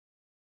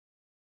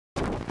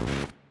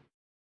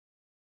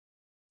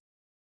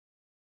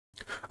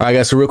Alright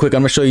guys, so real quick,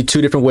 I'm going to show you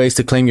two different ways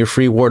to claim your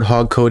free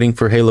Warthog coding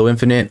for Halo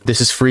Infinite. This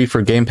is free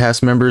for Game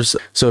Pass members.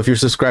 So if you're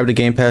subscribed to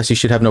Game Pass, you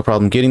should have no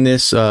problem getting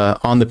this.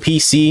 On the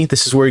PC,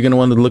 this is where you're going to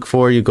want to look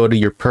for. You go to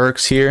your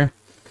perks here,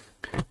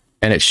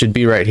 and it should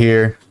be right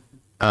here.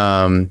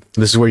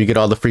 This is where you get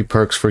all the free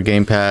perks for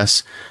Game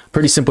Pass.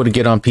 Pretty simple to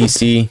get on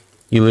PC.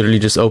 You literally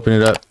just open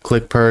it up,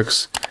 click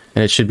perks,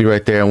 and it should be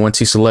right there. And once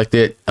you select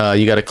it,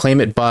 you got to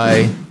claim it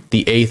by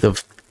the 8th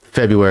of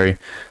February.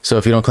 So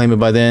if you don't claim it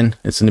by then,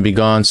 it's going to be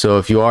gone. So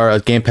if you are a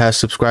Game Pass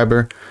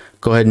subscriber,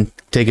 go ahead and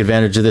take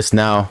advantage of this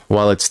now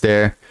while it's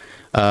there.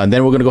 Then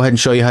we're going to go ahead and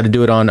show you how to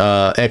do it on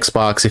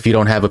Xbox if you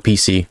don't have a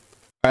PC.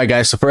 Alright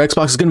guys, so for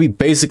Xbox, it's going to be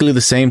basically the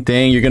same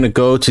thing. You're going to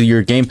go to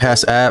your Game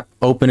Pass app,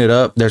 open it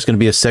up. There's going to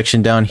be a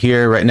section down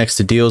here right next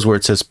to deals where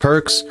it says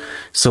perks.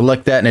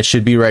 Select that and it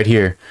should be right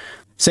here.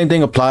 Same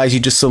thing applies. You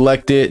just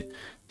select it,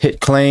 hit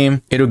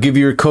claim. It'll give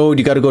you your code.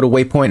 You got to go to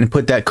Waypoint and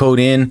put that code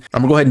in.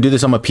 I'm gonna go ahead and do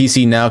this on my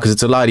PC now because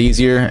it's a lot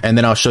easier, and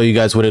then I'll show you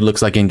guys what it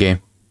looks like in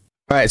game.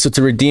 All right, so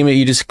to redeem it,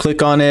 you just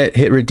click on it,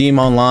 hit redeem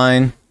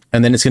online,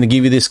 and then it's going to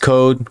give you this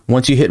code.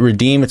 Once you hit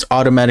redeem, it's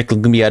automatically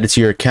going to be added to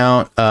your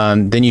account.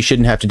 Then you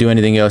shouldn't have to do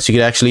anything else. You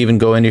could actually even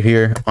go into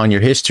here on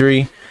your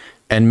history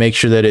and make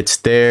sure that it's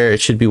there. It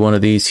should be one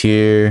of these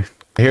here.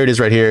 Here it is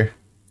right here.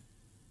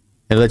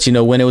 It lets you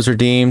know when it was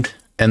redeemed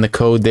and the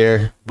code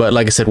there. But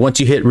like I said, once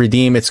you hit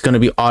redeem, it's going to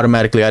be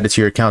automatically added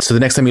to your account. So the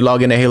next time you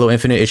log into Halo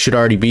Infinite, it should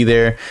already be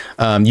there.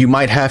 You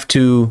might have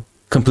to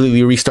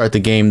completely restart the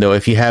game though.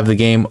 If you have the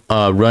game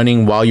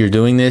running while you're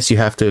doing this, you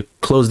have to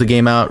close the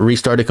game out,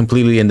 restart it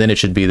completely, and then it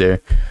should be there.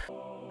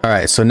 All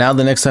right, so now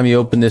the next time you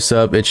open this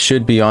up, it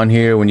should be on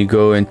here when you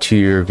go into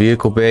your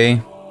vehicle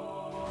bay.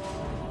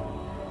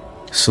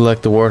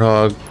 Select the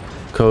Warthog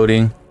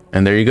coding,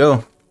 and there you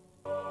go.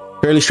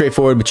 Fairly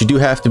straightforward, but you do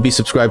have to be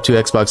subscribed to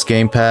Xbox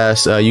Game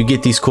Pass. You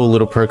get these cool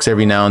little perks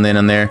every now and then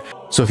on there.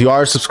 So if you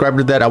are subscribed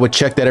to that, I would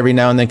check that every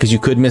now and then because you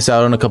could miss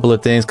out on a couple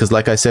of things. Because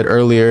like I said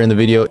earlier in the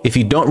video, if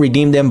you don't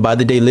redeem them by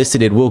the day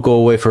listed, it will go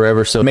away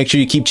forever. So make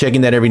sure you keep checking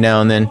that every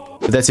now and then.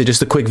 But that's it,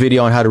 just a quick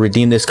video on how to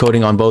redeem this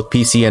coding on both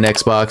PC and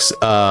Xbox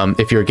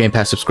if you're a Game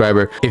Pass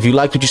subscriber. If you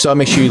liked what you saw,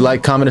 make sure you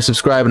like, comment, and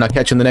subscribe, and I'll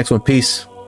catch you in the next one. Peace.